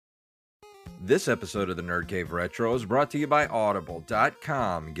This episode of the Nerd Cave Retro is brought to you by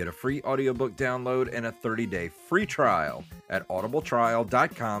Audible.com. Get a free audiobook download and a 30-day free trial at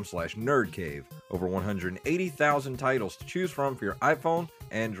audibletrial.com/nerdcave. Over 180,000 titles to choose from for your iPhone,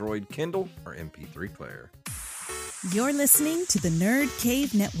 Android, Kindle, or MP3 player. You're listening to the Nerd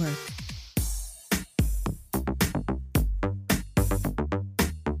Cave Network.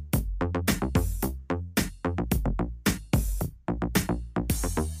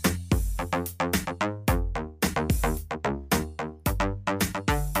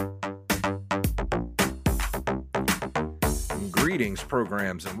 Greetings,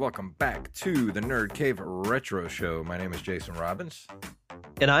 programs, and welcome back to the Nerd Cave Retro Show. My name is Jason Robbins.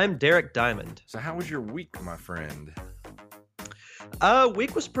 And I'm Derek Diamond. So how was your week, my friend?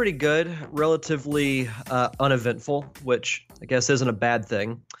 Week was pretty good, relatively uneventful, which I guess isn't a bad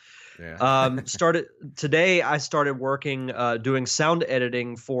thing. Yeah. Today I started working doing sound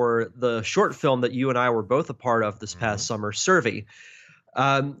editing for the short film that you and I were both a part of this past summer, Survey.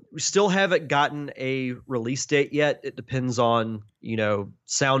 We still haven't gotten a release date yet. It depends on,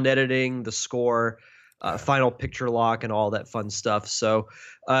 sound editing, the score, final picture lock, and all that fun stuff. So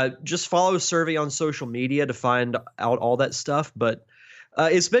just follow Survey on social media to find out all that stuff. But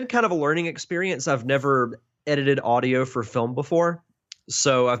it's been kind of a learning experience. I've never edited audio for film before.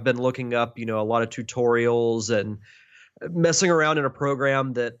 So I've been looking up, a lot of tutorials and messing around in a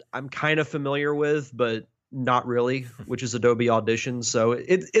program that I'm kind of familiar with, but not really, which is Adobe Audition. So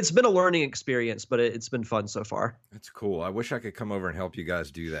it's been a learning experience, but it's been fun so far. That's cool. I wish I could come over and help you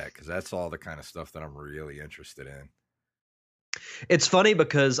guys do that, because that's all the kind of stuff that I'm really interested in. It's funny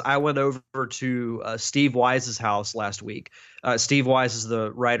because I went over to Steve Wise's house last week. Steve Wise is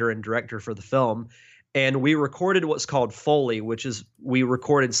the writer and director for the film. And we recorded what's called Foley, which is we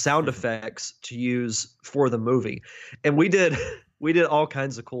recorded sound effects to use for the movie. And we did all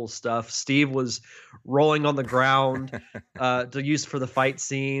kinds of cool stuff. Steve was rolling on the ground to use for the fight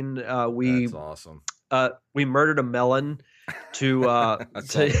scene. That's awesome. We murdered a melon to I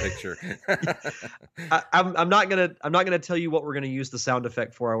saw the picture. I'm not gonna tell you what we're gonna use the sound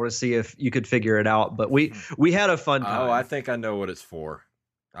effect for. I want to see if you could figure it out. But we had a fun time. Oh, I think I know what it's for.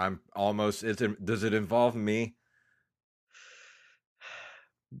 Does it involve me?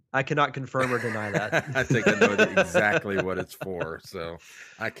 I cannot confirm or deny that. I think I know exactly what it's for, so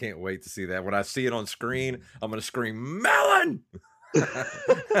I can't wait to see that. When I see it on screen, I'm going to scream, "Melon!"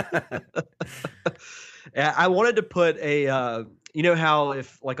 I wanted to put a, how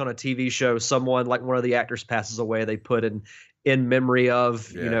if like on a TV show, someone like one of the actors passes away, they put in memory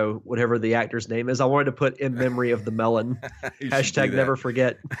of, whatever the actor's name is. I wanted to put in memory of the melon. Hashtag never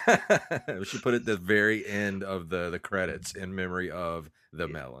forget. We should put it at the very end of the credits, in memory of the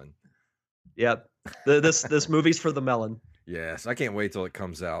melon. Yep. This movie's for the melon. Yes. I can't wait till it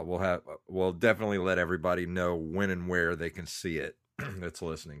comes out. We'll definitely let everybody know when and where they can see it that's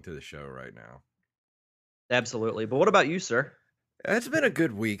listening to the show right now. Absolutely. But what about you, sir? It's been a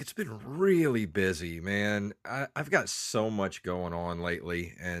good week. It's been really busy, man. I've got so much going on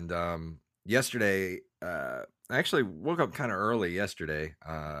lately. And yesterday, I actually woke up kind of early yesterday.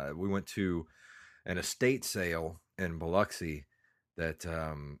 We went to an estate sale in Biloxi that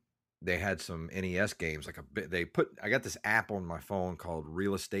they had some NES games. I got this app on my phone called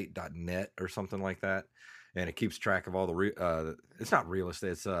realestate.net or something like that. And it keeps track of all it's not real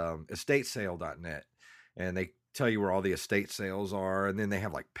estate, it's estatesale.net. And they tell you where all the estate sales are, and then they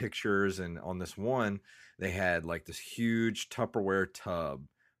have like pictures, and on this one they had like this huge Tupperware tub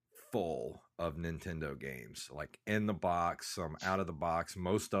full of Nintendo games, like in the box, some out of the box.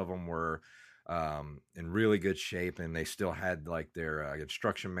 Most of them were in really good shape, and they still had like their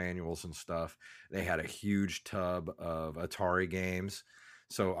instruction manuals and stuff. They had a huge tub of Atari games.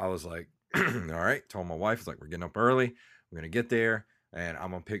 So I was like, all right, told my wife, like, we're getting up early, we're gonna get there, and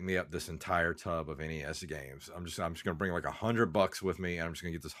I'm gonna pick me up this entire tub of NES games. I'm just gonna bring like $100 with me, and I'm just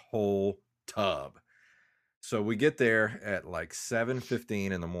gonna get this whole tub. So we get there at like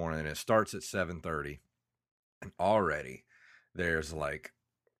 7:15 in the morning, and it starts at 7:30. And already there's like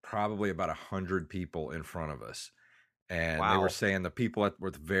probably about 100 people in front of us. And They were saying the people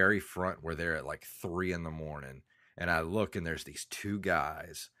were the very front were there at like 3 in the morning. And I look, and there's these two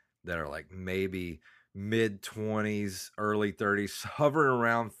guys that are like maybe mid-20s, early 30s, hovering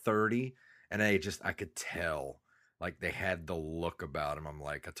around 30, and I could tell, like, they had the look about them. I'm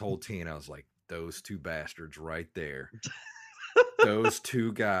like, I told Tina, I was like, those two bastards right there, those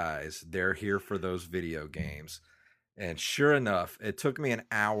two guys, they're here for those video games. And sure enough, it took me an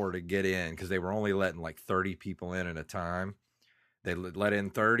hour to get in because they were only letting like 30 people in at a time. They let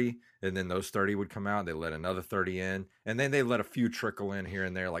in 30, and then those 30 would come out. They let another 30 in, and then they let a few trickle in here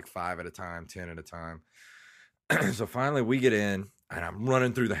and there, like 5 at a time, 10 at a time. So finally we get in, and I'm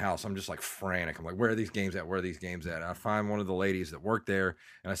running through the house. I'm just like frantic. I'm like, where are these games at? Where are these games at? And I find one of the ladies that worked there,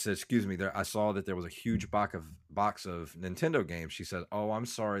 and I said, excuse me, I saw that there was a huge box of Nintendo games. She said, oh, I'm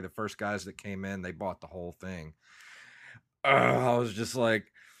sorry. The first guys that came in, they bought the whole thing. I was just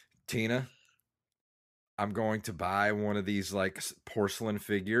like, Tina, I'm going to buy one of these like porcelain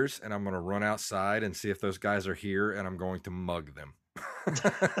figures, and I'm going to run outside and see if those guys are here, and I'm going to mug them.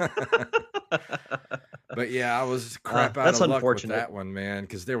 But yeah, I was crap out of luck with that one, man,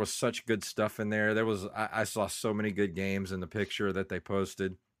 because there was such good stuff in there. I saw so many good games in the picture that they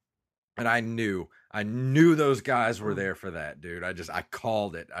posted, and I knew those guys were there for that, dude. I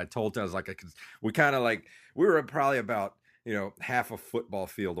called it. I told them, I was like, we were probably about, half a football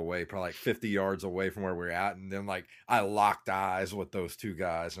field away, probably like 50 yards away from where we were at, and then like I locked eyes with those two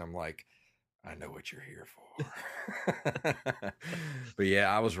guys, and I'm like, I know what you're here for. But yeah,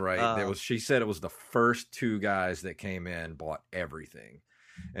 I was right. She said it was the first two guys that came in, bought everything.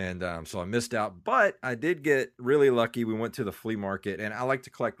 And so I missed out, but I did get really lucky. We went to the flea market, and I like to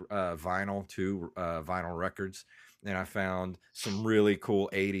collect vinyl too, vinyl records. And I found some really cool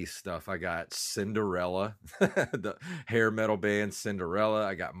 80s stuff. I got Cinderella, the hair metal band Cinderella.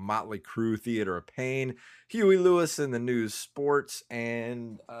 I got Motley Crue, Theater of Pain, Huey Lewis and the News Sports,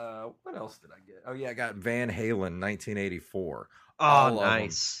 and what else did I get? Oh, yeah, I got Van Halen, 1984. Oh,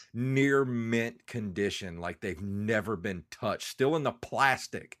 nice. Near mint condition, like they've never been touched. Still in the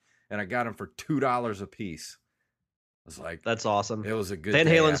plastic. And I got them for $2 a piece. I was like, that's awesome. It was a good Van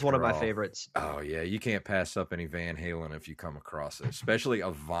Halen's one of my favorites. Oh, yeah. You can't pass up any Van Halen if you come across it, especially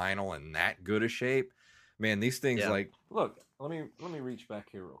a vinyl in that good a shape. Man, these things like, look, let me reach back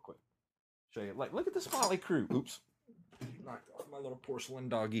here real quick. Show you. Like, look at this Motley Crue. Oops. Knocked off my little porcelain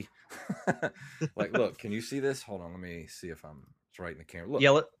doggy. Like, look, can you see this? Hold on. Let me see if it's right in the camera. Look. Yeah,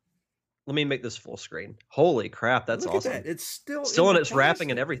 let me make this full screen. Holy crap, that's look awesome. At that. It's still in its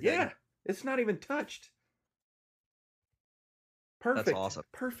wrapping and everything. Yeah, it's not even touched. Perfect. That's awesome.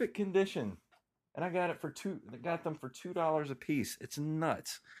 Perfect condition. And I got them for $2 a piece. It's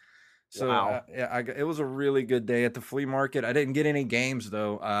nuts. So wow. It was a really good day at the flea market. I didn't get any games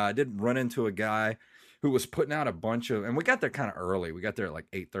though. I did run into a guy who was putting out a bunch of, and we got there kind of early. We got there at like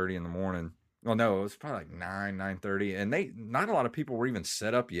 8:30 in the morning. Well, no, it was probably like 9:30, and not a lot of people were even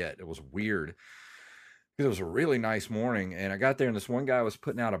set up yet. It was weird because it was a really nice morning, and I got there, and this one guy was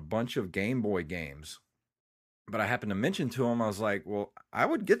putting out a bunch of Game Boy games. But I happened to mention to him, I was like, well, I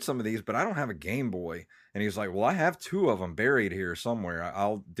would get some of these, but I don't have a Game Boy. And he was like, well, I have 2 of them buried here somewhere.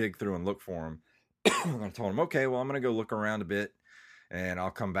 I'll dig through and look for them. And I told him, okay, well, I'm going to go look around a bit, and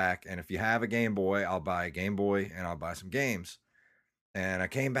I'll come back. And if you have a Game Boy, I'll buy a Game Boy, and I'll buy some games. And I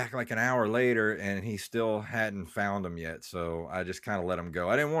came back like an hour later, and he still hadn't found them yet. So I just kind of let him go.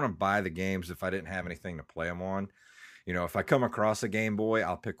 I didn't want to buy the games if I didn't have anything to play them on. If I come across a Game Boy,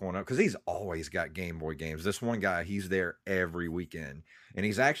 I'll pick one up because he's always got Game Boy games. This one guy, he's there every weekend. And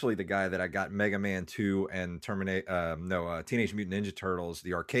he's actually the guy that I got Mega Man 2 and Teenage Mutant Ninja Turtles,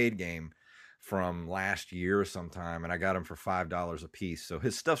 the arcade game, from last year sometime. And I got him for $5 a piece. So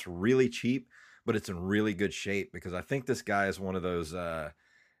his stuff's really cheap, but it's in really good shape because I think this guy is one of those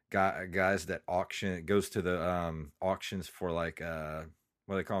guys that goes to the auctions for like, what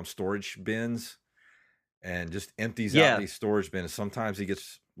do they call them, storage bins. And just empties out these storage bins. Sometimes he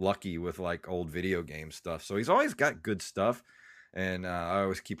gets lucky with like old video game stuff. So he's always got good stuff. And I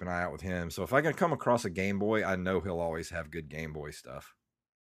always keep an eye out with him. So if I can come across a Game Boy, I know he'll always have good Game Boy stuff.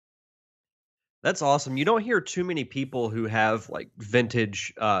 That's awesome. You don't hear too many people who have like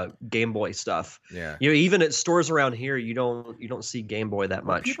vintage Game Boy stuff. Yeah. Even at stores around here, you don't see Game Boy that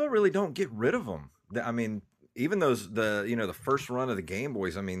much. People really don't get rid of them. I mean, even those, the first run of the Game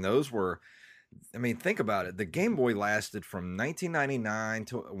Boys, I mean, those were, think about it. The Game Boy lasted from 1999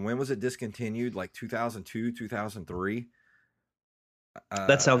 to when was it discontinued? Like 2002, 2003.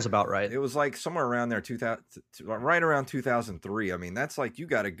 That sounds about right. It was like somewhere around there, right around 2003. I mean, that's like you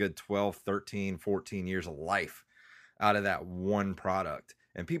got a good 12, 13, 14 years of life out of that one product.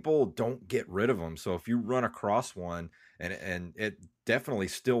 And people don't get rid of them. So if you run across one and it definitely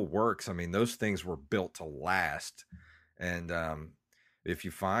still works. I mean, those things were built to last. And if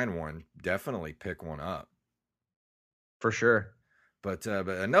you find one, definitely pick one up. For sure. But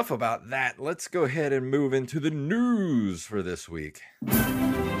enough about that. Let's go ahead and move into the news for this week.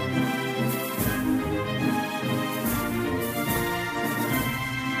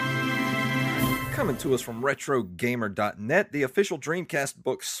 Coming to us from RetroGamer.net, the official Dreamcast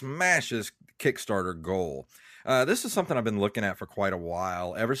book smashes Kickstarter goal. This is something I've been looking at for quite a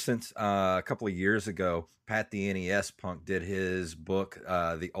while. Ever since a couple of years ago, Pat the NES Punk did his book,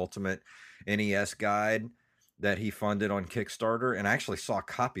 The Ultimate NES Guide, that he funded on Kickstarter, and I actually saw a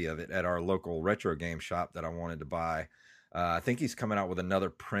copy of it at our local retro game shop that I wanted to buy. I think he's coming out with another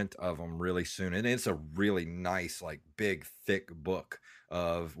print of them really soon, and it's a really nice, like big, thick book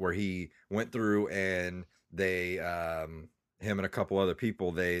of where he went through and they, him and a couple other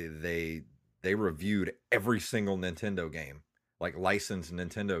people, they reviewed every single Nintendo game, like licensed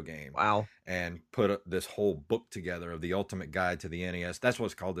Nintendo game, Wow. and put this whole book together of the Ultimate Guide to the NES. That's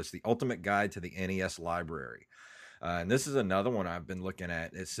what's called this, the Ultimate Guide to the NES Library. And this is another one I've been looking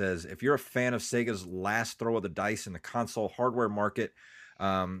at. It says, if you're a fan of Sega's last throw of the dice in the console hardware market,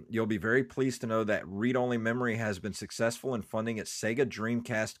 you'll be very pleased to know that Read Only Memory has been successful in funding its Sega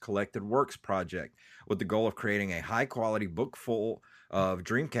Dreamcast Collected Works project with the goal of creating a high-quality book full of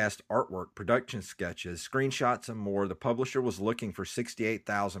Dreamcast artwork, production sketches, screenshots, and more. The publisher was looking for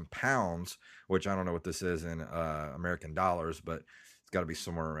 £68,000, which I don't know what this is in American dollars, but it's got to be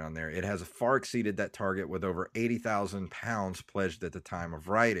somewhere around there. It has far exceeded that target with over £80,000 pledged at the time of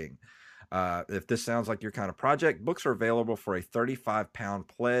writing. If this sounds like your kind of project, books are available for a £35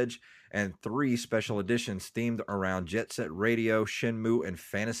 pledge, and 3 special editions themed around Jet Set Radio, Shenmue, and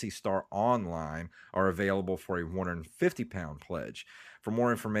Phantasy Star Online are available for a £150 pledge. For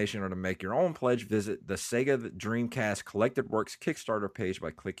more information or to make your own pledge, visit the Sega Dreamcast Collected Works Kickstarter page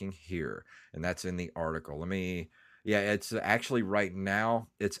by clicking here. And that's in the article. It's actually right now,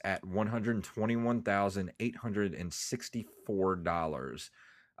 it's at $121,864.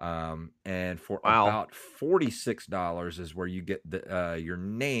 And for about $46 is where you get your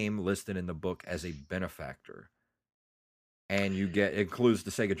name listed in the book as a benefactor, and includes the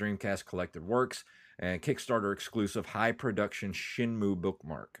Sega Dreamcast Collected Works and Kickstarter exclusive high production Shenmue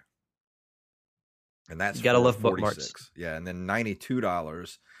bookmark, and that's, you gotta love 46. Bookmarks. Yeah, and then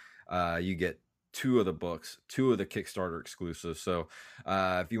 $92 you get 2 of the books, 2 of the Kickstarter exclusives. So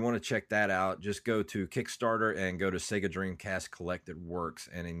if you want to check that out, just go to Kickstarter and go to Sega Dreamcast Collected Works,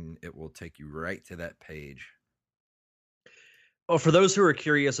 and it will take you right to that page. Well, for those who are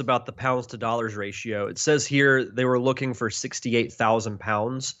curious about the pounds to dollars ratio, it says here they were looking for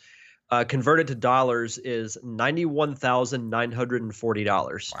 £68,000. Converted to dollars is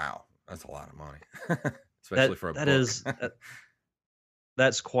 $91,940. Wow, that's a lot of money, especially for a book.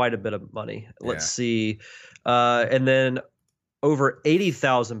 That's quite a bit of money. Let's see. And then over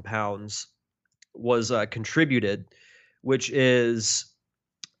 £80,000 was contributed, which is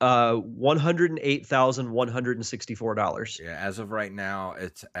 $108,164. Yeah, as of right now,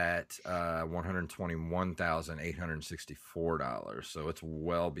 it's at $121,864. So it's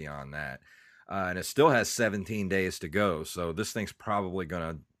well beyond that. And it still has 17 days to go. So this thing's probably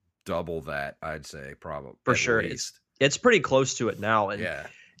going to double that, I'd say, probably. For sure. It's pretty close to it now. And,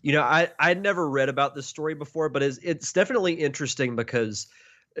 you know, I'd never read about this story before, but it's definitely interesting because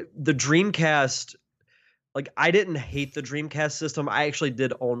the Dreamcast, like, I didn't hate the Dreamcast system. I actually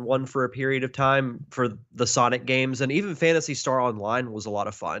did own one for a period of time for the Sonic games, and even Phantasy Star Online was a lot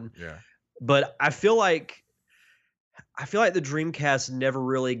of fun. Yeah. But I feel like the Dreamcast never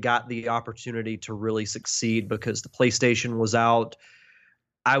really got the opportunity to really succeed because the PlayStation was out.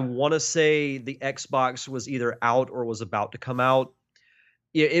 I want to say the Xbox was either out or was about to come out.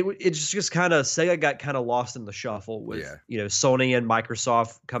 Yeah, it's just kind of, Sega got kind of lost in the shuffle with Sony and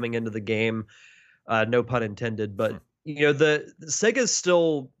Microsoft coming into the game. No pun intended, but the Sega's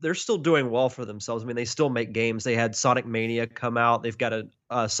they're still doing well for themselves. I mean, they still make games. They had Sonic Mania come out. They've got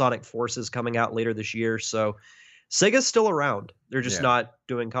a Sonic Forces coming out later this year. So Sega's still around. They're just not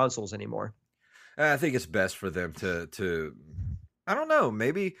doing consoles anymore. I think it's best for them to I don't know,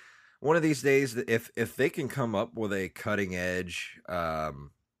 maybe one of these days, if they can come up with a cutting edge, a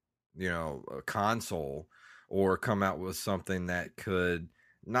console, or come out with something that could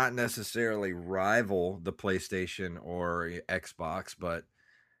not necessarily rival the PlayStation or Xbox, but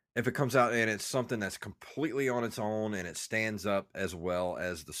if it comes out and it's something that's completely on its own and it stands up as well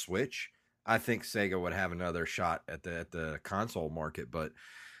as the Switch, I think Sega would have another shot at the console market. But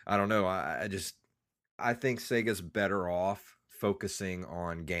I don't know. I think Sega's better off focusing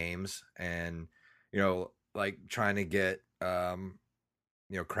on games and, like trying to get,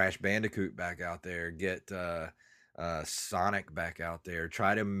 Crash Bandicoot back out there, get Sonic back out there,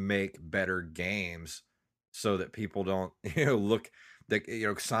 try to make better games so that people don't, look that,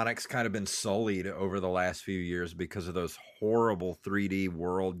 Sonic's kind of been sullied over the last few years because of those horrible 3D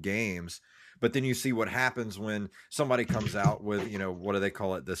world games. But then you see what happens when somebody comes out with, what do they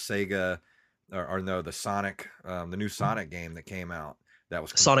call it? The Sega, the Sonic, the new Sonic game that came out. that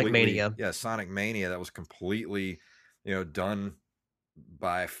was Sonic completely Mania. yeah, Sonic Mania that was completely, done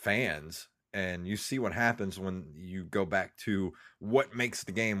by fans. And you see what happens when you go back to what makes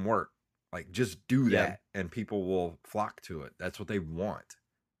the game work. Like, just do Yeah. that and people will flock to it. That's what they want.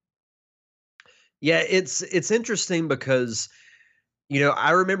 Yeah, it's interesting because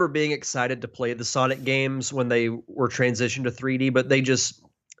I remember being excited to play the Sonic games when they were transitioned to 3D, but they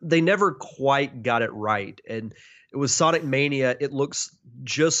never quite got it right. And it was Sonic Mania. It looks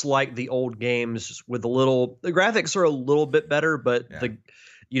just like the old games with the graphics are a little bit better, but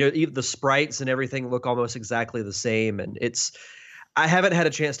even the sprites and everything look almost exactly the same. And I haven't had a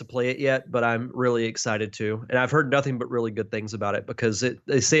chance to play it yet, but I'm really excited to. And I've heard nothing but really good things about it because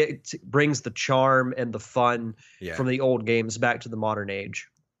they say it brings the charm and the fun from the old games back to the modern age.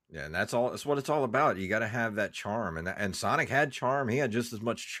 Yeah, and that's what it's all about. You got to have that charm, and Sonic had charm. He had just as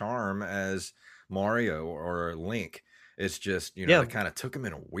much charm as Mario or Link. It's just they kind of took him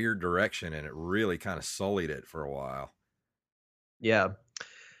in a weird direction, and it really kind of sullied it for a while. Yeah.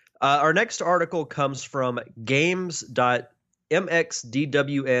 Our next article comes from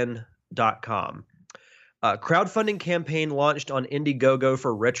games.mxdwn.com. Crowdfunding campaign launched on Indiegogo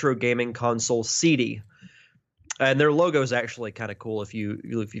for retro gaming console CD. And their logo is actually kind of cool if you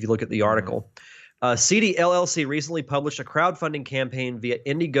look at the article. CD LLC recently published a crowdfunding campaign via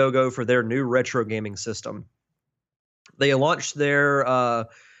Indiegogo for their new retro gaming system. They launched for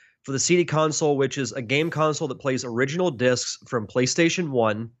the CD console, which is a game console that plays original discs from PlayStation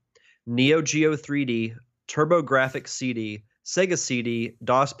 1, Neo Geo 3D, TurboGrafx CD, Sega CD,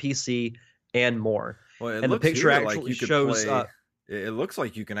 DOS PC, and more. Well, and the picture actually shows it looks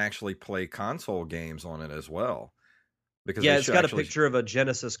like you can actually play console games on it as well. Because it's got a picture of a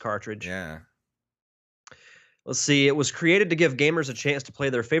Genesis cartridge. Yeah. Let's see. It was created to give gamers a chance to play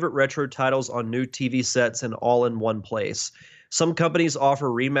their favorite retro titles on new TV sets and all in one place. Some companies offer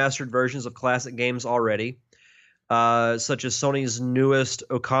remastered versions of classic games already, such as Sony's newest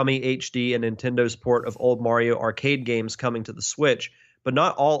Okami HD and Nintendo's port of old Mario arcade games coming to the Switch. But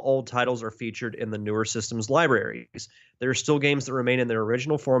not all old titles are featured in the newer system's libraries. There are still games that remain in their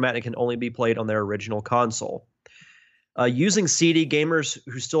original format and can only be played on their original console. Using CD, gamers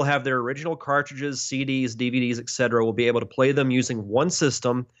who still have their original cartridges, CDs, DVDs, etc. will be able to play them using one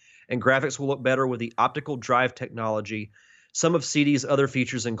system, and graphics will look better with the optical drive technology. Some of CD's other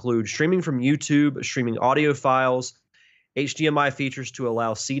features include streaming from YouTube, streaming audio files, HDMI features to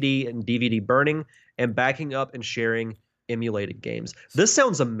allow CD and DVD burning, and backing up and sharing emulated games. This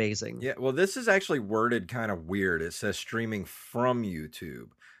sounds amazing. Yeah, well, this is actually worded kind of weird. It says streaming from YouTube.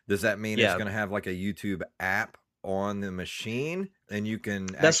 Does that mean it's going to have like a YouTube app on the machine, and you can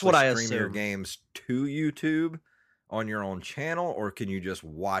stream your games to YouTube on your own channel, or can you just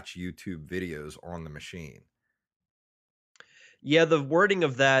watch YouTube videos on the machine? Yeah, the wording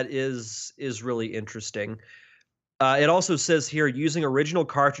of that is really interesting. It also says here, using original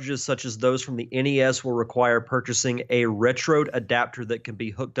cartridges such as those from the NES will require purchasing a Retroad adapter that can be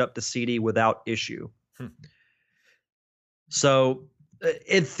hooked up to CD without issue. So,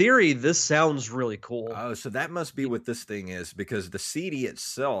 in theory, this sounds really cool. Oh, so that must be what this thing is, because the CD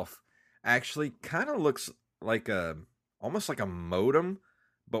itself actually kind of looks like almost like a modem,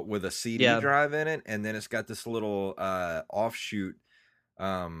 but with a CD drive in it, and then it's got this little offshoot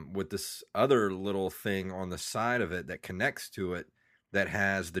with this other little thing on the side of it that connects to it that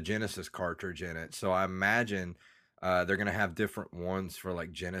has the Genesis cartridge in it. So I imagine they're going to have different ones for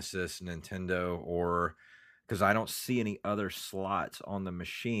like Genesis, Nintendo, or because I don't see any other slots on the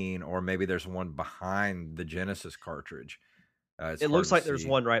machine, or maybe there's one behind the Genesis cartridge. It looks like there's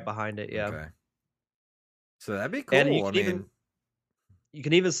one right behind it, yeah. Okay. So that'd be cool. And you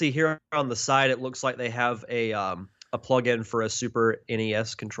can even see here on the side, it looks like they have a plug-in for a Super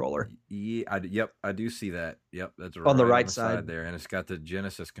NES controller. Yeah, I do see that. Yep, that's on the right side there, and it's got the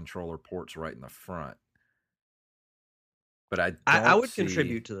Genesis controller ports right in the front. But I would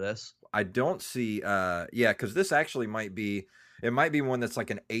contribute to this. I don't see, because this actually might be one that's like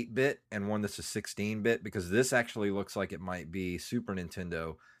an 8-bit and one that's a 16-bit, because this actually looks like it might be Super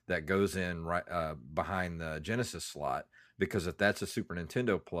Nintendo that goes in right behind the Genesis slot, because if that's a Super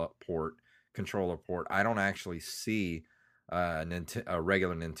Nintendo controller port, I don't actually see a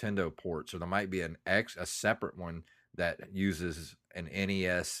regular Nintendo port. So there might be a separate one that uses an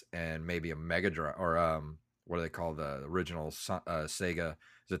NES and maybe a Mega Drive, or what do they call the original Sega?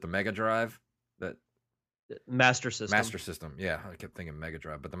 Is it the Mega Drive? That Master System. Master System. Yeah, I kept thinking Mega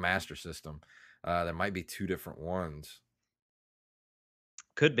Drive, but the Master System. There might be two different ones.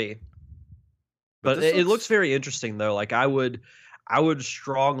 Could be. But it looks very interesting though. Like I would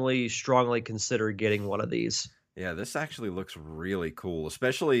strongly consider getting one of these. Yeah, this actually looks really cool,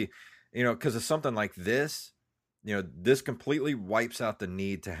 especially, because of something like this. This completely wipes out the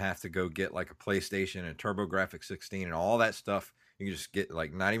need to have to go get like a PlayStation and TurboGrafx 16 and all that stuff. You can just get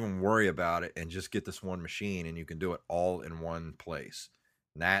like not even worry about it and just get this one machine and you can do it all in one place.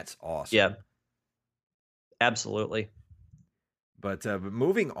 And that's awesome. Yeah, absolutely. But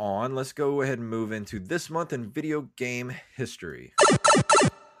moving on, let's go ahead and move into this month in video game history.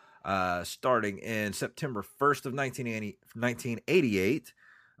 Starting in September 1st of 1988,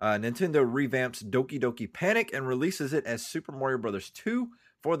 Nintendo revamps Doki Doki Panic and releases it as Super Mario Bros. 2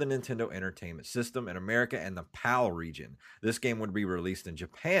 for the Nintendo Entertainment System in America and the PAL region. This game would be released in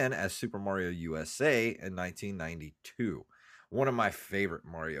Japan as Super Mario USA in 1992. One of my favorite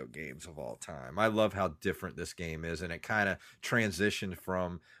Mario games of all time. I love how different this game is, and it kind of transitioned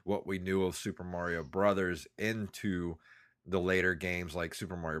from what we knew of Super Mario Brothers into the later games like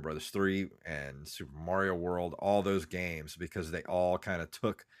Super Mario Brothers 3 and Super Mario World, all those games, because they all kind of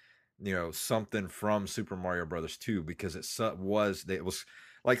took, something from Super Mario Brothers 2, because it was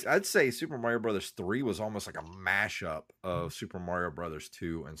like, I'd say Super Mario Brothers 3 was almost like a mashup of Super Mario Brothers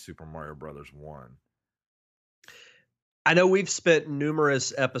 2 and Super Mario Brothers 1. I know we've spent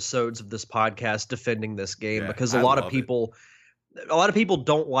numerous episodes of this podcast defending this game because I a lot of love people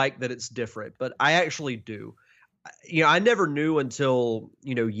don't like that it's different, but I actually do. I never knew until,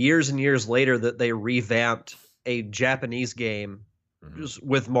 years and years later that they revamped a Japanese game just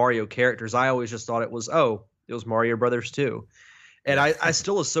with Mario characters. I always just thought it was Mario Brothers 2. And I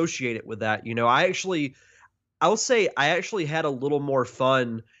still associate it with that. I'll say I actually had a little more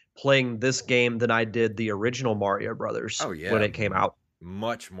fun playing this game than I did the original Mario Brothers when it came out.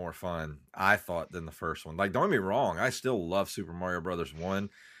 Much more fun, I thought, than the first one. Like, don't get me wrong, I still love Super Mario Brothers 1.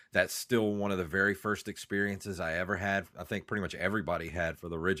 That's still one of the very first experiences I ever had. I think pretty much everybody had for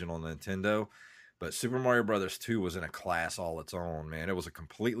the original Nintendo. But Super Mario Brothers 2 was in a class all its own, man. It was a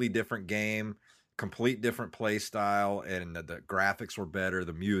completely different game, complete different play style, and the graphics were better,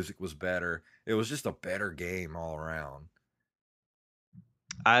 the music was better. It was just a better game all around.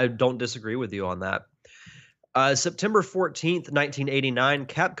 I don't disagree with you on that. September 14th, 1989,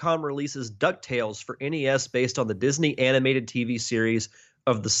 Capcom releases DuckTales for NES based on the Disney animated TV series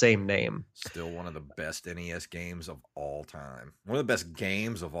of the same name. Still one of the best NES games of all time. One of the best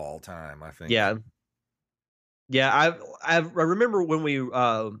games of all time, I think. Yeah. I remember when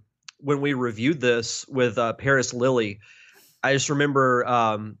we reviewed this with Paris Lilly. I just remember,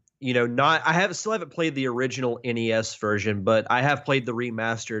 still haven't played the original NES version, but I have played the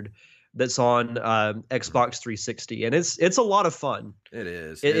remastered that's on Xbox 360, and it's a lot of fun. It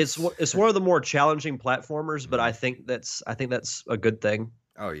is. It's one of the more challenging platformers, but I think that's a good thing.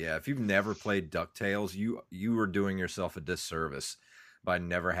 Oh yeah, if you've never played DuckTales, you are doing yourself a disservice by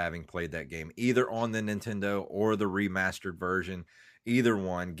never having played that game, either on the Nintendo or the remastered version. Either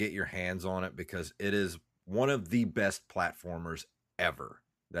one, get your hands on it, because it is one of the best platformers ever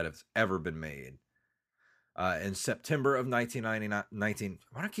that has ever been made. In September of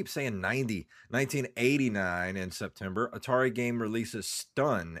 1989 in September, Atari game releases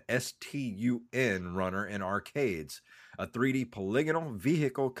Stun, S-T-U-N runner in arcades, a 3D polygonal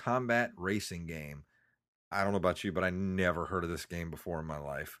vehicle combat racing game. I don't know about you, but I never heard of this game before in my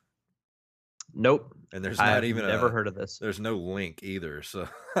life. Nope. And there's never heard of this. There's no link either, so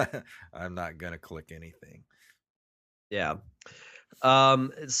I'm not going to click anything. Yeah.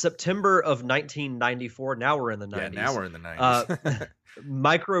 September of 1994. Now we're in the 90s. Yeah, now we're in the 90s.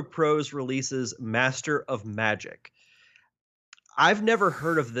 Microprose releases Master of Magic. I've never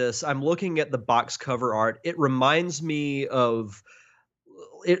heard of this. I'm looking at the box cover art. It reminds me of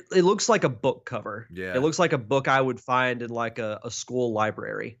it looks like a book cover. Yeah. It looks like a book I would find in like a school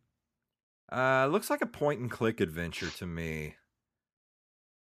library. Looks like a point and click adventure to me.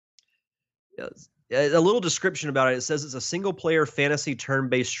 Yes. A little description about it. It says it's a single-player fantasy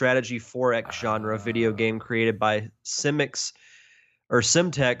turn-based strategy 4X genre video game created by Semtex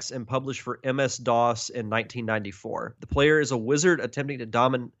and published for MS-DOS in 1994. The player is a wizard attempting to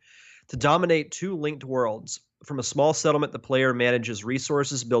dominate two linked worlds. From a small settlement, the player manages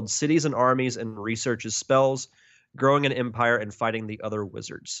resources, builds cities and armies, and researches spells, growing an empire and fighting the other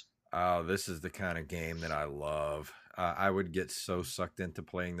wizards. Oh, this is the kind of game that I love. I would get so sucked into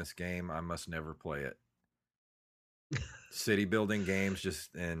playing this game, I must never play it. City building games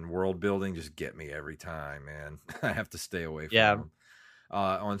and world building just get me every time, man. I have to stay away from them.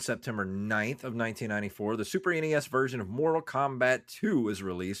 On September 9th of 1994, the Super NES version of Mortal Kombat 2 is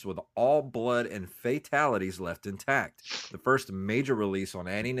released with all blood and fatalities left intact. The first major release on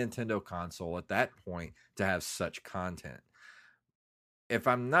any Nintendo console at that point to have such content. if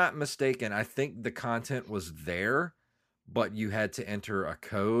I'm not mistaken, I think the content was there, but you had to enter a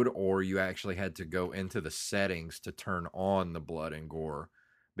code, or you actually had to go into the settings to turn on the blood and gore.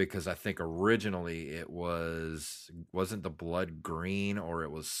 Because I think originally it wasn't the blood green, or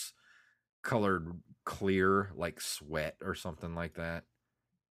it was colored clear like sweat or something like that.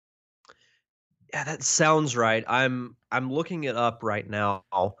 Yeah, that sounds right. I'm looking it up right now.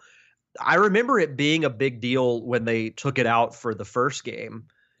 I remember it being a big deal when they took it out for the first game.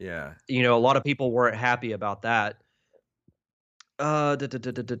 Yeah. A lot of people weren't happy about that. Da, da, da,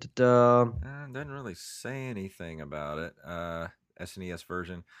 da, da, da, da. Doesn't really say anything about it. SNES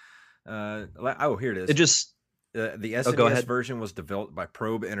version. Oh, here it is. It just The Oh, go SNES ahead. version was developed by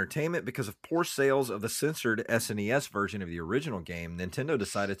Probe Entertainment. Because of poor sales of the censored SNES version of the original game, Nintendo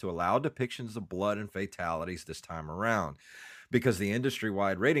decided to allow depictions of blood and fatalities this time around. Because the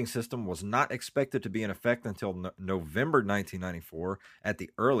industry-wide rating system was not expected to be in effect until November 1994 at the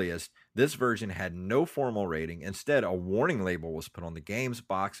earliest, this version had no formal rating. Instead, a warning label was put on the game's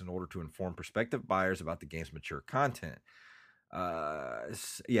box in order to inform prospective buyers about the game's mature content.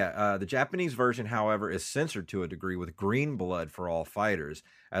 The Japanese version, however, is censored to a degree, with green blood for all fighters,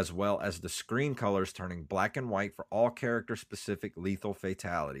 as well as the screen colors turning black and white for all character-specific lethal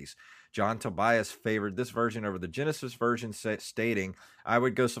fatalities. John Tobias favored this version over the Genesis version, stating, "I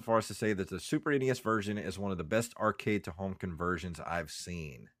would go so far as to say that the Super NES version is one of the best arcade-to-home conversions I've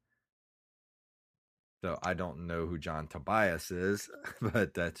seen." So I don't know who John Tobias is,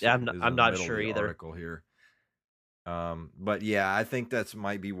 but that's Yeah, is in I'm the not middle sure of the either. article here. But yeah, I think that's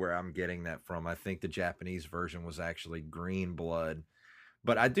might be where I'm getting that from. I think the Japanese version was actually green blood.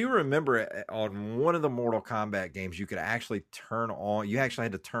 But I do remember on one of the Mortal Kombat games, you actually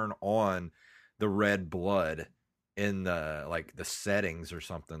had to turn on the red blood in the settings or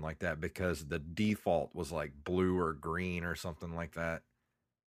something like that, because the default was like blue or green or something like that.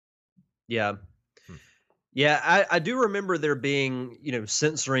 Yeah. Hmm. Yeah, I do remember there being,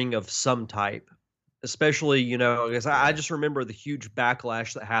 censoring of some type, especially, because I Yeah. just remember the huge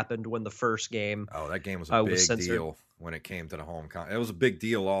backlash that happened when the first game Oh, that game was a was big censored. deal when it came to the home it was a big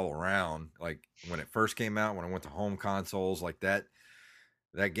deal all around. Like when it first came out, when it went to home consoles, like that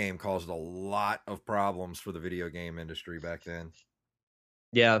game caused a lot of problems for the video game industry back then.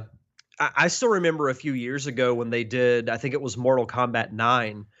 Yeah. I still remember a few years ago when they did, I think it was Mortal Kombat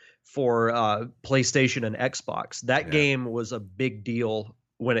 9 for PlayStation and Xbox. That Yeah. game was a big deal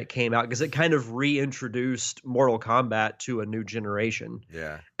when it came out because it kind of reintroduced Mortal Kombat to a new generation.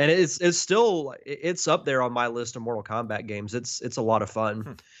 Yeah. And it's up there on my list of Mortal Kombat games. It's a lot of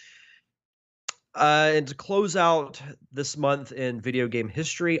fun. And to close out this month in video game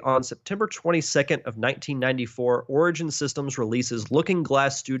history, on September 22nd of 1994, Origin Systems releases Looking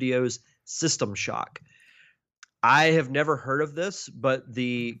Glass Studios System Shock. I have never heard of this, but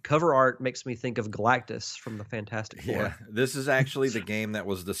the cover art makes me think of Galactus from the Fantastic Four. Yeah, this is actually the game that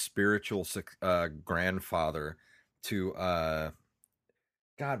was the spiritual grandfather to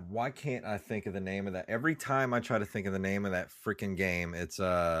God, why can't I think of the name of that? Every time I try to think of the name of that freaking game, it's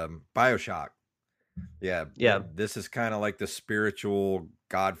BioShock. Yeah, Yeah. this is kind of like the spiritual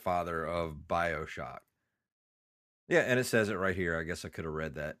godfather of BioShock. Yeah, and it says it right here. I guess I could have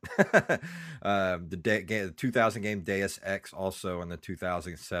read that. The 2000 game Deus Ex, also, and the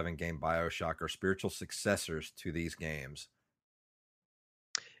 2007 game BioShock are spiritual successors to these games.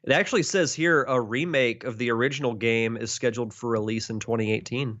 It actually says here a remake of the original game is scheduled for release in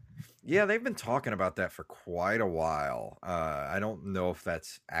 2018. Yeah, they've been talking about that for quite a while. I don't know if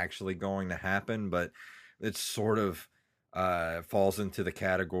that's actually going to happen, but it sort of falls into the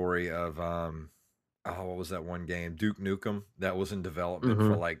category of what was that one game, Duke Nukem, that was in development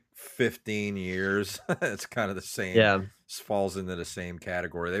for like 15 years. It's kind of the same. Yeah. Falls into the same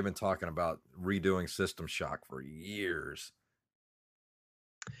category. They've been talking about redoing System Shock for years.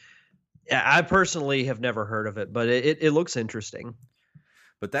 Yeah, I personally have never heard of it, but it looks interesting.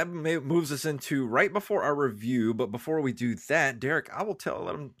 But that moves us into right before our review. But before we do that, Derek, I will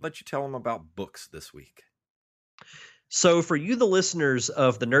let you tell them about books this week. So for you, the listeners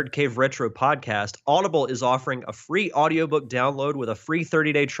of the Nerd Cave Retro podcast, Audible is offering a free audiobook download with a free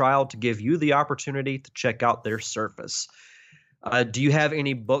 30-day trial to give you the opportunity to check out their service. Do you have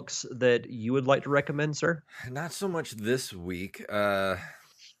any books that you would like to recommend, sir? Not so much this week. I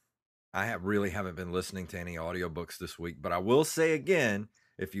really haven't been listening to any audiobooks this week, but I will say again,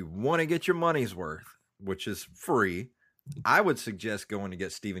 if you want to get your money's worth, which is free, I would suggest going to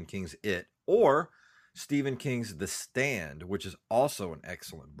get Stephen King's It, or Stephen King's The Stand, which is also an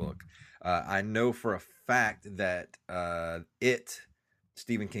excellent book. I know for a fact that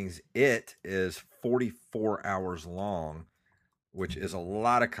Stephen King's It is 44 hours long, which is a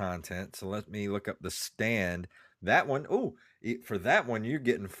lot of content. So let me look up The Stand. That one, for that one, you're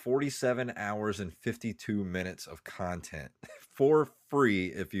getting 47 hours and 52 minutes of content for free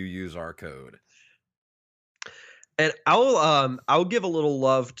if you use our code. And I'll give a little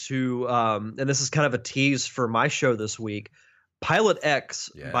love to and this is kind of a tease for my show this week. Pilot X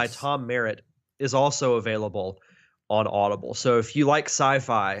by Yes. Tom Merritt is also available on Audible. So if you like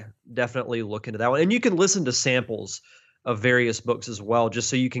sci-fi, definitely look into that one. And you can listen to samples of various books as well, just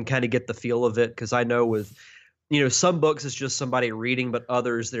so you can kind of get the feel of it. Because I know with some books it's just somebody reading, but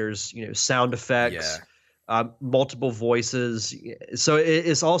others there's sound effects, multiple voices. So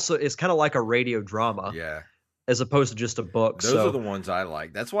it's kind of like a radio drama. Yeah. As opposed to just a book. Those are the ones I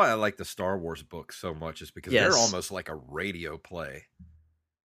like. That's why I like the Star Wars books so much, is because they're almost like a radio play.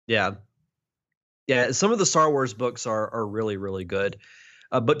 Yeah. Yeah, some of the Star Wars books are really, really good.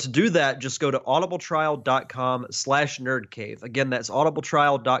 But to do that, just go to audibletrial.com/nerdcave. Again, that's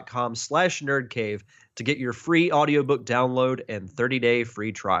audibletrial.com/nerdcave to get your free audiobook download and 30-day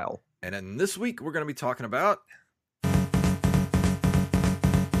free trial. And then this week, we're going to be talking about...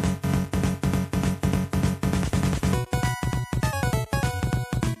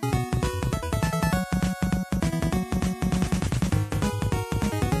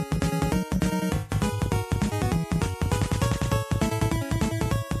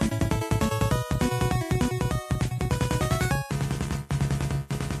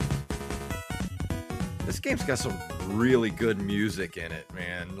 This game's got some really good music in it,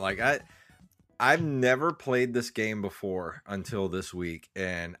 man. Like I've never played this game before until this week,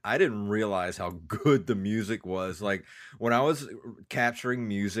 and I didn't realize how good the music was. Like when I was capturing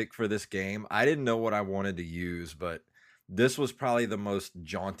music for this game, I didn't know what I wanted to use, but this was probably the most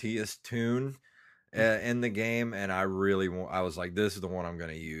jauntiest tune in the game, and I was like, this is the one I'm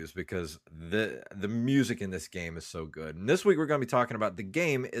going to use because the music in this game is so good. And this week we're going to be talking about the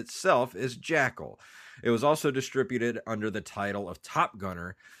game itself is Jackal. It was also distributed under the title of Top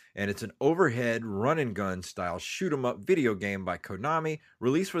Gunner, and it's an overhead run-and-gun style shoot-'em-up video game by Konami,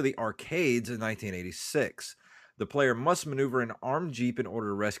 released for the arcades in 1986. The player must maneuver an armed jeep in order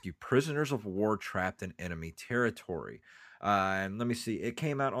to rescue prisoners of war trapped in enemy territory. And let me see, it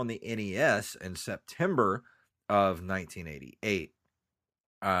came out on the NES in September of 1988.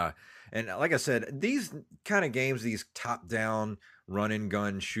 And like I said, these kind of games, these top-down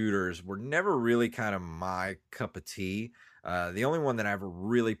run-and-gun shooters, were never really kind of my cup of tea. The only one that I ever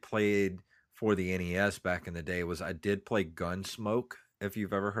really played for the NES back in the day was I did play Gunsmoke, if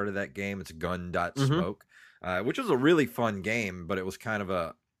you've ever heard of that game. It's gun.smoke, which was a really fun game, but it was kind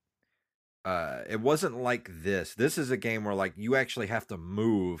of it wasn't like this. This is a game where like you actually have to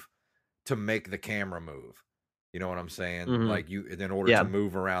move to make the camera move. You know what I'm saying? Like in order to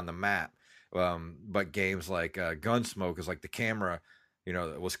move around the map. But games like Gunsmoke is like the camera,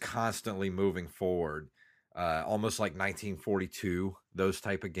 was constantly moving forward, almost like 1942, those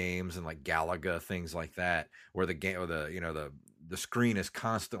type of games, and like Galaga, things like that, where the game, or the screen is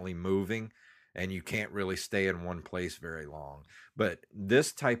constantly moving, and you can't really stay in one place very long. But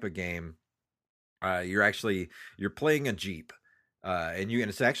this type of game, you're playing a Jeep. And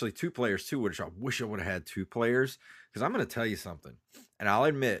it's actually 2 players too, which I wish I would have had 2 players, because I'm going to tell you something, and I'll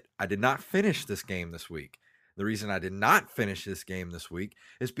admit I did not finish this game this week. The reason I did not finish this game this week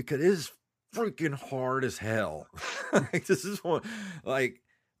is because it is freaking hard as hell. This is one, like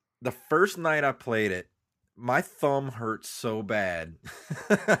the first night I played it, my thumb hurt so bad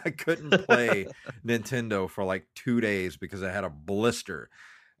I couldn't play Nintendo for like 2 days because I had a blister.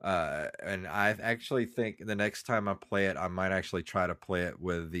 And I actually think the next time I play it, I might actually try to play it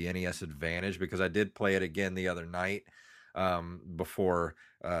with the NES Advantage, because I did play it again the other night before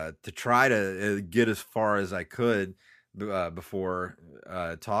to try to get as far as I could before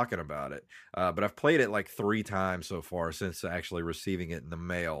talking about it. But I've played it like 3 times so far since actually receiving it in the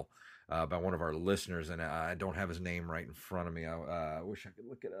mail by one of our listeners, and I don't have his name right in front of me. I wish I could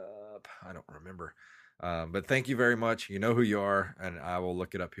look it up. I don't remember. But thank you very much. You know who you are, and I will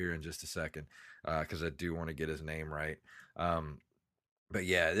look it up here in just a second because I do want to get his name right. But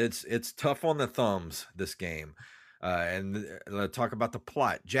yeah, it's tough on the thumbs, this game. And let's talk about the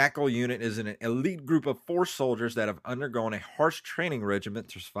plot. Jackal Unit is an elite group of 4 soldiers that have undergone a harsh training regimen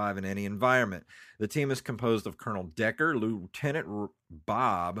to survive in any environment. The team is composed of Colonel Decker, Lieutenant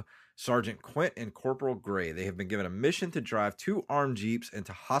Bob, Sergeant Quint, and Corporal Gray. They have been given a mission to drive 2 armed jeeps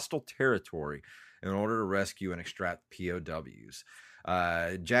into hostile territory in order to rescue and extract POWs.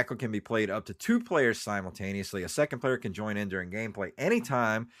 Jackal can be played up to 2 players simultaneously. A second player can join in during gameplay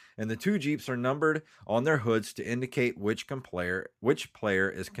anytime, and the 2 jeeps are numbered on their hoods to indicate which player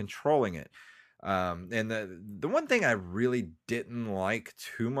is controlling it. And the one thing I really didn't like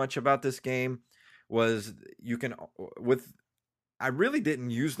too much about this game was you can with I really didn't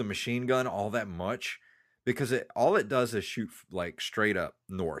use the machine gun all that much because all it does is shoot like straight up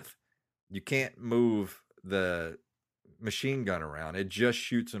north. You can't move the machine gun around. It just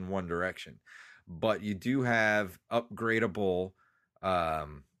shoots in one direction. But you do have upgradable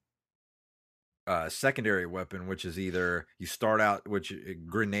um secondary weapon, which is either you start out, which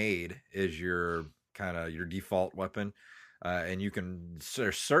grenade is your kind of your default weapon, and you can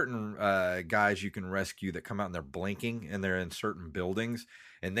there's certain guys you can rescue that come out and they're blinking and they're in certain buildings,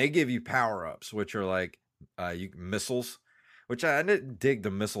 and they give you power ups, which are like missiles, which I didn't dig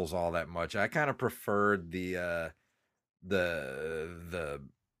the missiles all that much. I kind of preferred the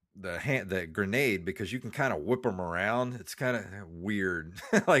the grenade because you can kind of whip them around. It's kind of weird.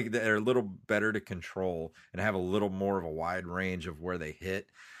 Like they're a little better to control and have a little more of a wide range of where they hit.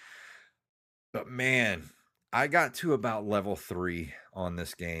 But man, I got to about level 3 on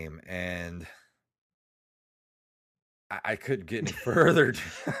this game and I couldn't get any further.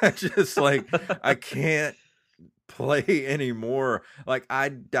 Just like I can't play anymore. Like I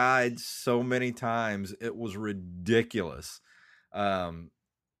died so many times. It was ridiculous. Um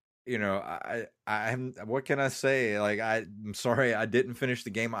I'm what can I say? Like I'm sorry I didn't finish the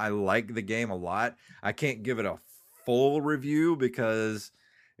game. I like the game a lot. I can't give it a full review because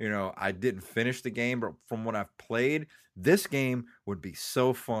I didn't finish the game, but from what I've played, this game would be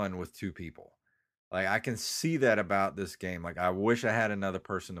so fun with two people. Like I can see that about this game. Like I wish I had another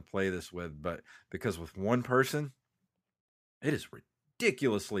person to play this with, but because with one person, it is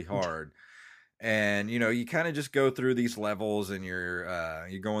ridiculously hard. And you kind of just go through these levels and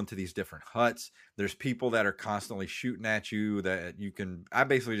you go into these different huts. There's people that are constantly shooting at you that I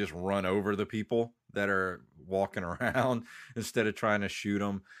basically just run over the people that are walking around instead of trying to shoot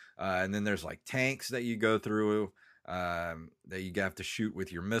them. And then there's like tanks that you go through that you have to shoot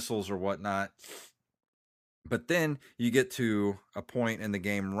with your missiles or whatnot. But then you get to a point in the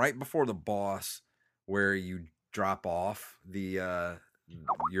game right before the boss where you drop off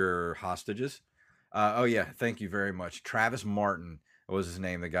your hostages. Oh yeah, thank you very much. Travis Martin was his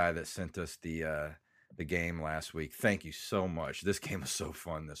name, the guy that sent us the game last week. Thank you so much. This game was so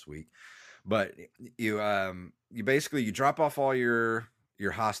fun this week. But you basically you drop off all your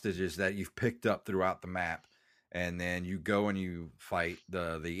hostages that you've picked up throughout the map, and then you go and you fight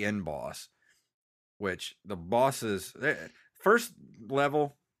the end boss, which the bosses first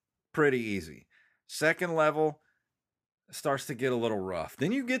level pretty easy. Second level starts to get a little rough.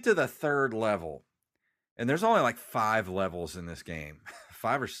 Then you get to the third level. And there's only like 5 levels in this game.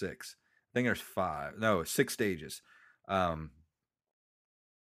 5 or 6. I think there's 5. No, 6 stages. The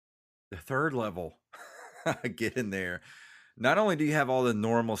third level, I get in there. Not only do you have all the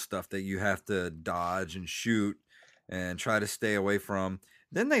normal stuff that you have to dodge and shoot and try to stay away from,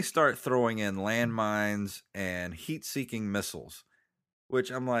 then they start throwing in landmines and heat-seeking missiles,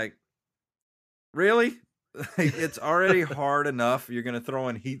 which I'm like, really? It's already hard enough. You're going to throw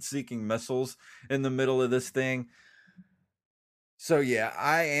in heat-seeking missiles in the middle of this thing. So yeah,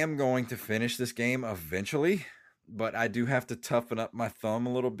 I am going to finish this game eventually, but I do have to toughen up my thumb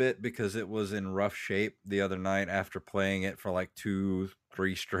a little bit because it was in rough shape the other night after playing it for like 2-3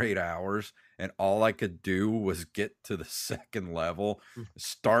 straight hours, and all I could do was get to the second level,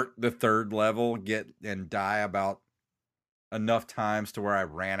 start the third level, get and die about enough times to where I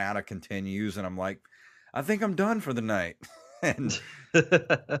ran out of continues, and I'm like, I think I'm done for the night. And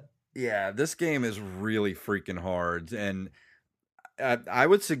yeah, this game is really freaking hard. And I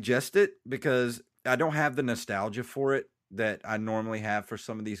would suggest it because I don't have the nostalgia for it that I normally have for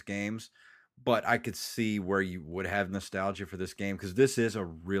some of these games. But I could see where you would have nostalgia for this game because this is a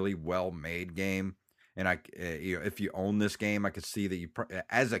really well-made game. And if you own this game, I could see that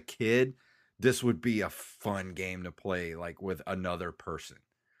as a kid, this would be a fun game to play like with another person,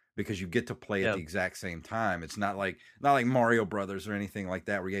 because you get to play at the exact same time. It's not like Mario Brothers or anything like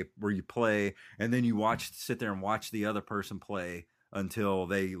that where you play and then you sit there and watch the other person play until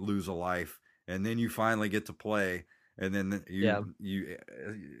they lose a life, and then you finally get to play. And then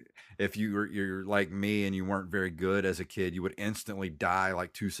if you're like me and you weren't very good as a kid, you would instantly die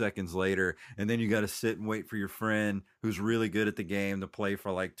like 2 seconds later, and then you got to sit and wait for your friend who's really good at the game to play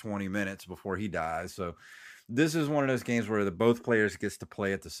for like 20 minutes before he dies. So this is one of those games where both players gets to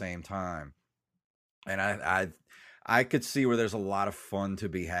play at the same time, and I could see where there's a lot of fun to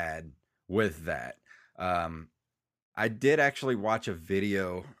be had with that. I did actually watch a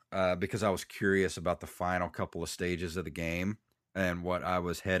video because I was curious about the final couple of stages of the game and what I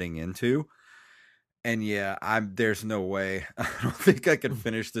was heading into. And yeah, there's no way. I don't think I can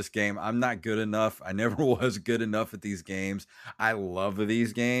finish this game. I'm not good enough. I never was good enough at these games. I love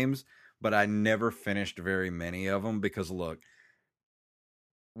these games, but I never finished very many of them because look,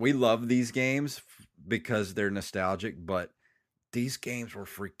 we love these games because they're nostalgic, but these games were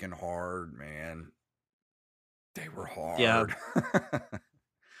freaking hard, man. They were Yeah, hard. So,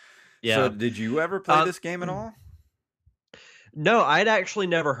 yeah. did you ever play this game at all? No, I'd actually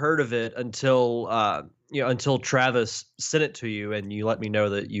never heard of it until until Travis sent it to you and you let me know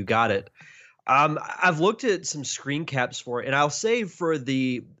that you got it. I've looked at some screen caps for it, and I'll say for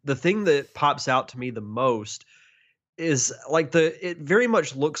the thing that pops out to me the most is like it very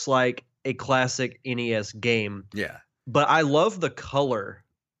much looks like a classic NES game, Yeah. but I love the color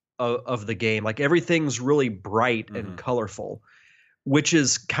of the game. Like everything's really bright and colorful, which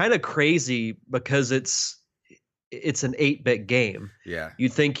is kind of crazy because it's an 8-bit game. Yeah.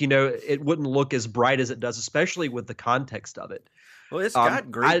 You'd think, it wouldn't look as bright as it does, especially with the context of it. Well, it's got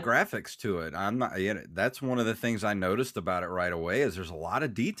great graphics to it. I'm not. That's one of the things I noticed about it right away. Is there's a lot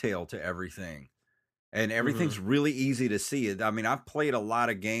of detail to everything, and everything's really easy to see. I mean, I've played a lot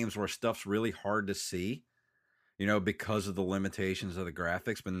of games where stuff's really hard to see, because of the limitations of the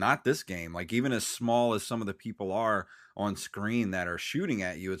graphics, but not this game. Like even as small as some of the people are on screen that are shooting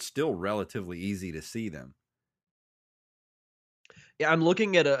at you, it's still relatively easy to see them. Yeah, I'm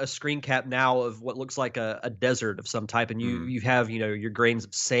looking at a screen cap now of what looks like a desert of some type, and you have your grains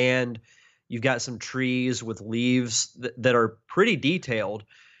of sand. You've got some trees with leaves that are pretty detailed,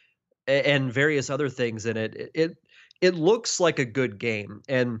 and various other things in it. It looks like a good game,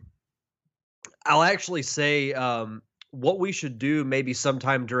 and I'll actually say what we should do maybe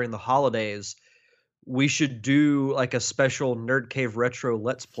sometime during the holidays. We should do like a special Nerd Cave Retro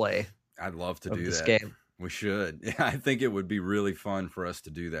Let's Play. I'd love to do this that. Game. We should. Yeah, I think it would be really fun for us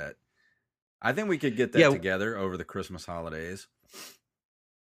to do that. I think we could get that together over the Christmas holidays.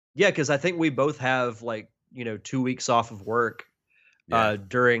 Yeah, because I think we both have 2 weeks off of work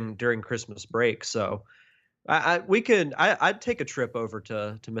during Christmas break. So I'd take a trip over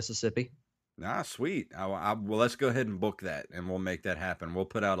to Mississippi. Ah, sweet. Well, let's go ahead and book that, and we'll make that happen. We'll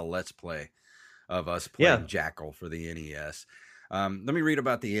put out a Let's Play of us playing Jackal for the NES. Let me read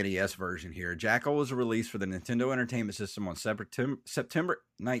about the NES version here. Jackal was released for the Nintendo Entertainment System on September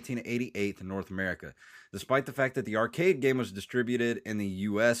 1988 in North America. Despite the fact that the arcade game was distributed in the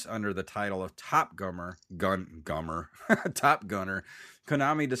U.S. under the title of Top Gunner, Top Gunner,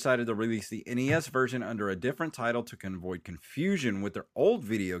 Konami decided to release the NES version under a different title to avoid confusion with their old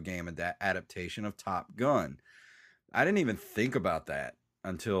video game adaptation of Top Gun. I didn't even think about that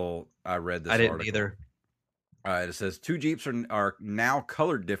until I read this article. I didn't either. It says 2 Jeeps are now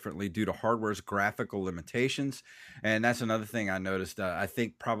colored differently due to hardware's graphical limitations. And that's another thing I noticed. I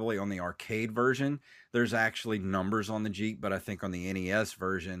think probably on the arcade version, there's actually numbers on the Jeep, but I think on the NES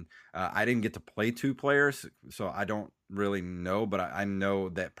version, I didn't get to play 2 players, so I don't really know, but I know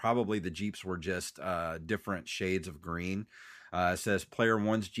that probably the Jeeps were just different shades of green. It says player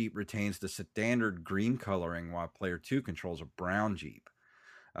 1's Jeep retains the standard green coloring, while player 2 controls a brown Jeep.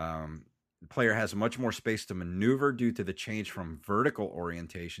 The player has much more space to maneuver due to the change from vertical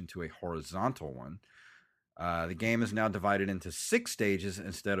orientation to a horizontal one. The game is now divided into 6 stages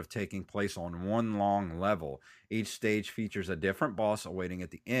instead of taking place on one long level. Each stage features a different boss awaiting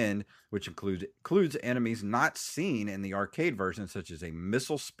at the end, which includes enemies not seen in the arcade version, such as a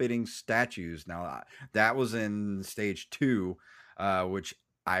missile-spitting statues. Now, that was in stage 2, which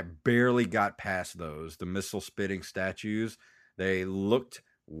I barely got past those. The missile-spitting statues, they looked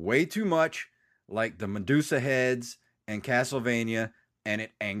way too much like the Medusa heads in Castlevania, and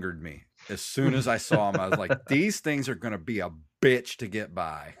it angered me. As soon as I saw them, I was like, these things are going to be a bitch to get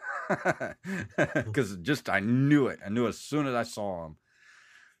by. Because I knew it. I knew as soon as I saw them.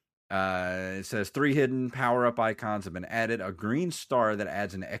 It says 3 hidden power-up icons have been added. A green star that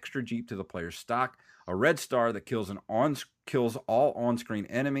adds an extra Jeep to the player's stock. A red star that kills all on-screen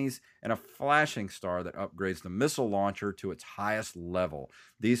enemies, and a flashing star that upgrades the missile launcher to its highest level.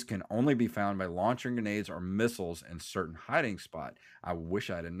 These can only be found by launching grenades or missiles in certain hiding spot. I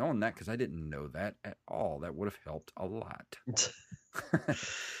wish I'd have known that because I didn't know that at all. That would have helped a lot.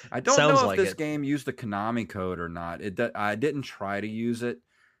 I don't know if this game used the Konami code or not. I didn't try to use it.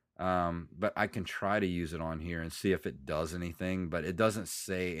 But I can try to use it on here and see if it does anything, but it doesn't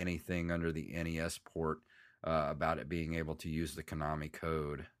say anything under the NES port about it being able to use the Konami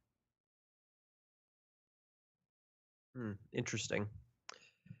code. Interesting.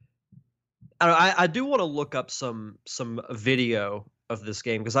 I do want to look up some video of this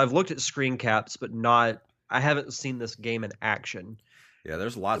game because I've looked at screen caps, but I haven't seen this game in action. Yeah,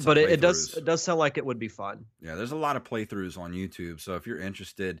 there's lots of But it playthroughs. does sound like it would be fun. Yeah, there's a lot of playthroughs on YouTube. So if you're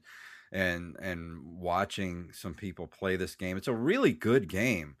interested in watching some people play this game, it's a really good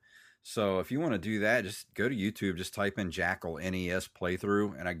game. So if you want to do that, just go to YouTube, just type in Jackal NES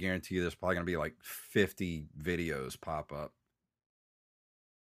playthrough, and I guarantee you there's probably going to be like 50 videos pop up.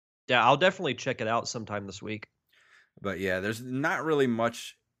 Yeah, I'll definitely check it out sometime this week. But yeah, there's not really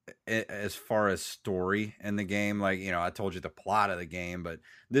much as far as story in the game. Like, I told you the plot of the game, but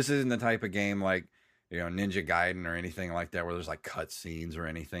this isn't the type of game like, Ninja Gaiden or anything like that where there's like cutscenes or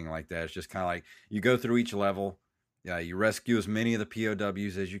anything like that. It's just kind of like you go through each level. Yeah, you rescue as many of the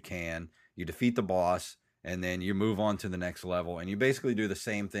POWs as you can. You defeat the boss, and then you move on to the next level. And you basically do the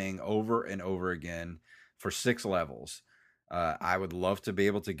same thing over and over again for 6 levels. I would love to be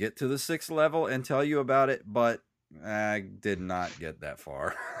able to get to the 6th level and tell you about it, but I did not get that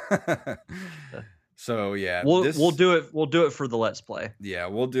far. So yeah, we'll do it. We'll do it for the Let's Play. Yeah,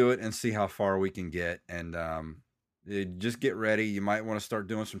 we'll do it and see how far we can get. And just get ready. You might want to start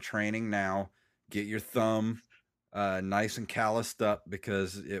doing some training now. Get your thumb nice and calloused up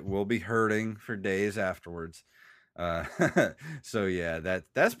because it will be hurting for days afterwards. So yeah,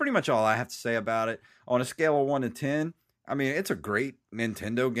 that's pretty much all I have to say about it. On a scale of 1 to 10, I mean, it's a great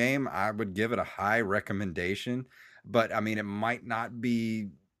Nintendo game. I would give it a high recommendation, but I mean, it might not be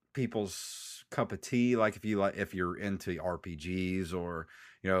people's cup of tea. Like if you're into RPGs or,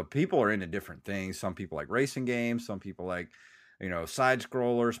 people are into different things. Some people like racing games. Some people like, side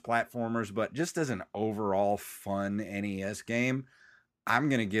scrollers, platformers, but just as an overall fun NES game, I'm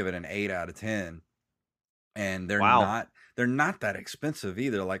going to give it an 8 out of 10. And they're not that expensive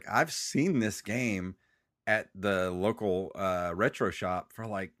either. Like I've seen this game at the local retro shop for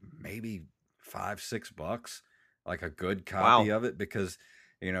like maybe $5-6, like a good copy of it, because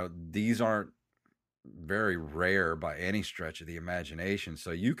these aren't very rare by any stretch of the imagination.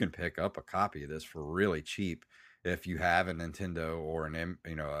 So you can pick up a copy of this for really cheap if you have a Nintendo or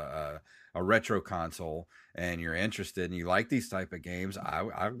a retro console and you're interested and you like these type of games.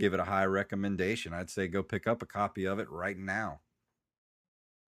 I'll give it a high recommendation. I'd say go pick up a copy of it right now.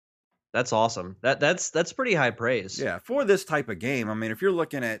 That's awesome. That's pretty high praise. Yeah, for this type of game. I mean, if you're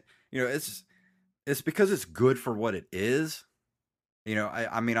looking at, it's because it's good for what it is.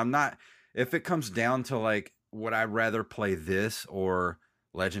 I mean, I'm not, if it comes down to like, would I rather play this or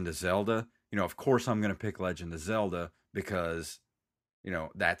Legend of Zelda? Of course I'm going to pick Legend of Zelda because,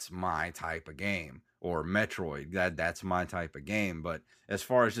 that's my type of game, or Metroid. That's my type of game. But as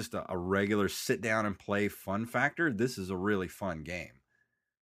far as just a regular sit down and play fun factor, this is a really fun game.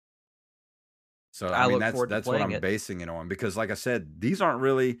 So I mean, that's what I'm basing it on, because like I said, these aren't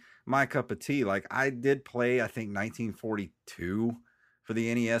really my cup of tea. Like I did play, I think 1942 for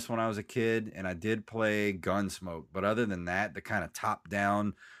the NES when I was a kid, and I did play Gunsmoke. But other than that, the kind of top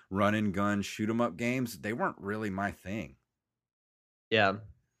down run and gun shoot 'em up games, they weren't really my thing. Yeah.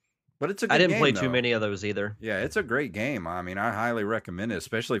 But it's a good game. I didn't play though. Too many of those either. Yeah, it's a great game. I mean, I highly recommend it,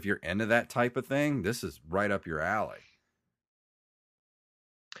 especially if you're into that type of thing. This is right up your alley.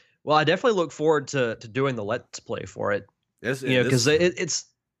 Well, I definitely look forward to doing the Let's Play for it. Because it's.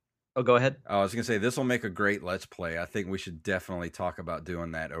 Oh, go ahead. I was going to say, this will make a great Let's Play. I think we should definitely talk about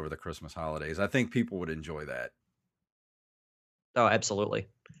doing that over the Christmas holidays. I think people would enjoy that. Oh, absolutely.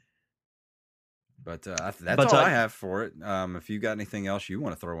 But that's all I have for it. If you got anything else you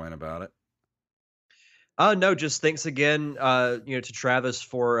want to throw in about it. No, just thanks again, to Travis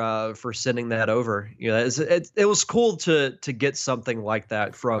for sending that over. It was cool to get something like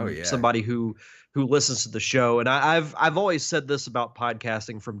that from somebody who listens to the show. And I've always said this about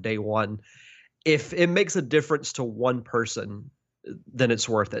podcasting from day one: if it makes a difference to one person, then it's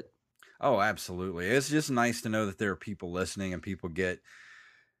worth it. Oh, absolutely. It's just nice to know that there are people listening and people get,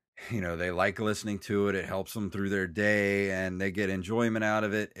 they like listening to it. It helps them through their day and they get enjoyment out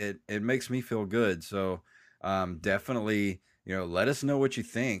of it. It makes me feel good. So definitely, let us know what you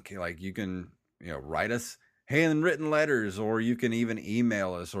think. Like you can, write us handwritten letters, or you can even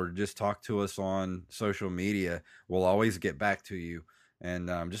email us or just talk to us on social media. We'll always get back to you, and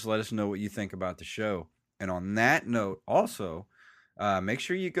just let us know what you think about the show. And on that note, also, make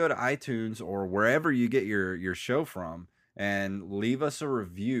sure you go to iTunes or wherever you get your show from and leave us a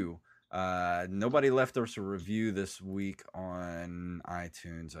review. Nobody left us a review this week on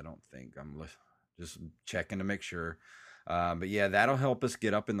iTunes, I don't think. I'm just checking to make sure. But yeah, that'll help us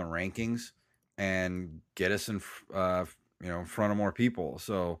get up in the rankings and get us in front of more people.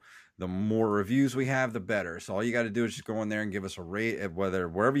 So the more reviews we have, the better. So all you got to do is just go in there and give us a rate,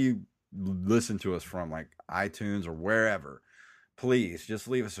 wherever you listen to us from, like iTunes or wherever. Please just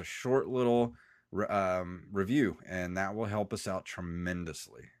leave us a short little review, and that will help us out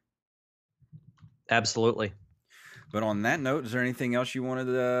tremendously. Absolutely. But on that note, is there anything else you wanted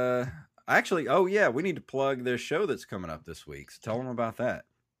to actually? Oh yeah, we need to plug their show that's coming up this week. So tell them about that.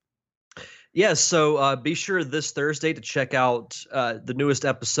 Yeah, so be sure this Thursday to check out the newest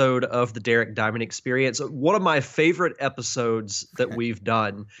episode of the Derek Diamond Experience. One of my favorite episodes that we've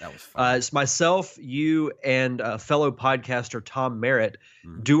done. That was fun. It's myself, you, and fellow podcaster Tom Merritt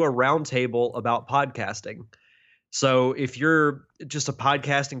do a roundtable about podcasting. So if you're just a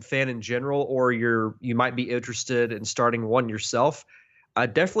podcasting fan in general, or you might be interested in starting one yourself,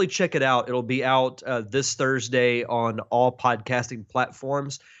 definitely check it out. It'll be out this Thursday on all podcasting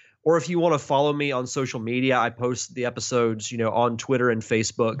platforms. Or if you want to follow me on social media, I post the episodes, on Twitter and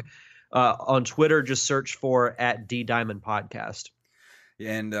Facebook. On Twitter, just search for @DDiamondPodcast.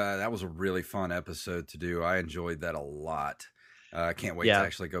 And that was a really fun episode to do. I enjoyed that a lot. I can't wait to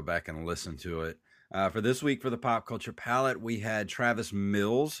actually go back and listen to it. For this week, for the Pop Culture Palette, we had Travis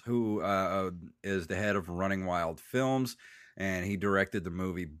Mills, who is the head of Running Wild Films. And he directed the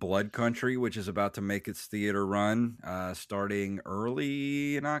movie Blood Country, which is about to make its theater run starting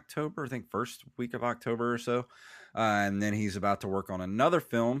early in October, I think first week of October or so. And then he's about to work on another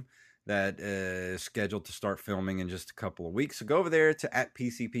film that is scheduled to start filming in just a couple of weeks. So go over there to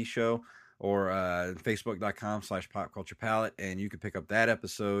 @PCP Show or Facebook.com/PopCulturePalette, and you can pick up that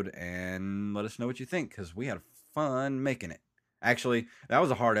episode and let us know what you think, because we had fun making it. Actually, that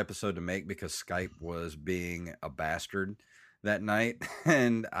was a hard episode to make because Skype was being a bastard that night,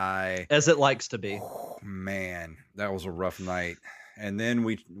 and as it likes to be. Oh, man, that was a rough night. And then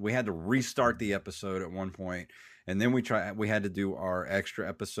we had to restart the episode at one point, and then we had to do our extra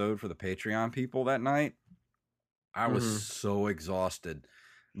episode for the Patreon people that night. I was so exhausted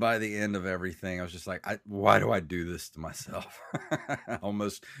by the end of everything. I was just like, why do I do this to myself? I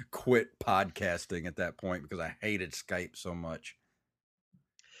almost quit podcasting at that point because I hated Skype so much.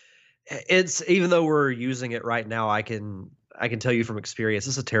 It's, even though we're using it right now, I can tell you from experience,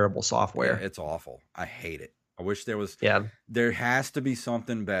 it's a terrible software. Yeah, it's awful. I hate it. I wish there was. Yeah. There has to be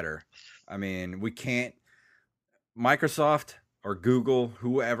something better. I mean, we can't. Microsoft or Google,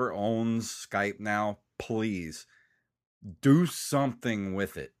 whoever owns Skype now, please do something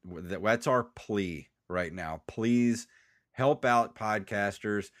with it. That's our plea right now. Please help out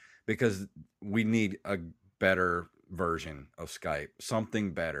podcasters, because we need a better version of Skype,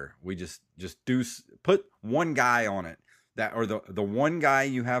 something better. We just put one guy on it, that, or the one guy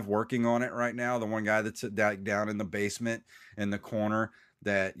you have working on it right now, the one guy that's down in the basement in the corner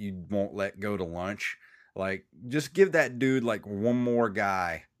that you won't let go to lunch. Like, just give that dude like one more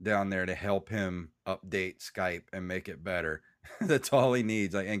guy down there to help him update Skype and make it better. That's all he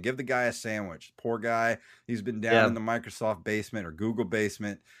needs. Like, and give the guy a sandwich. Poor guy. He's been down in the Microsoft basement or Google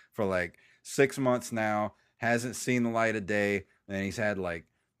basement for like 6 months now. Hasn't seen the light of day, and he's had like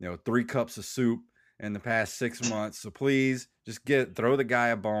 3 cups of soup in the past 6 months. So please just throw the guy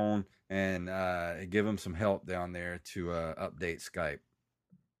a bone and give him some help down there to update Skype.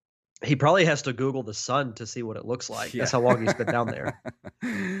 He probably has to Google the sun to see what it looks like. Yeah. That's how long he's been down there.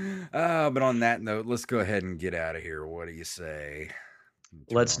 But on that note, let's go ahead and get out of here. What do you say?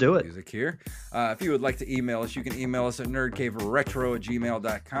 Let's do it. Music here. If you would like to email us, you can email us at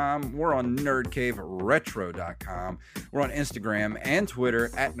nerdcaveretro@gmail.com. We're on nerdcaveretro.com. We're on Instagram and Twitter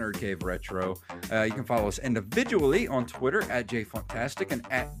at nerdcaveretro. You can follow us individually on Twitter at jfuntastic and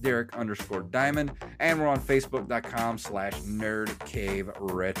at Derek_Diamond. And we're on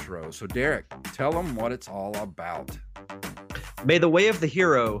Facebook.com/nerdcaveretro. So Derek, tell them what it's all about. May the way of the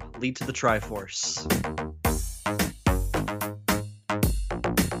hero lead to the Triforce.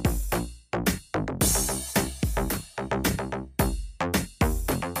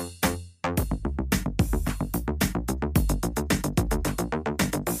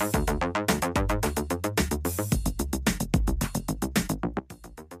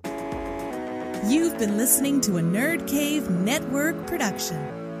 You've been listening to a Nerd Cave Network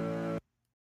production.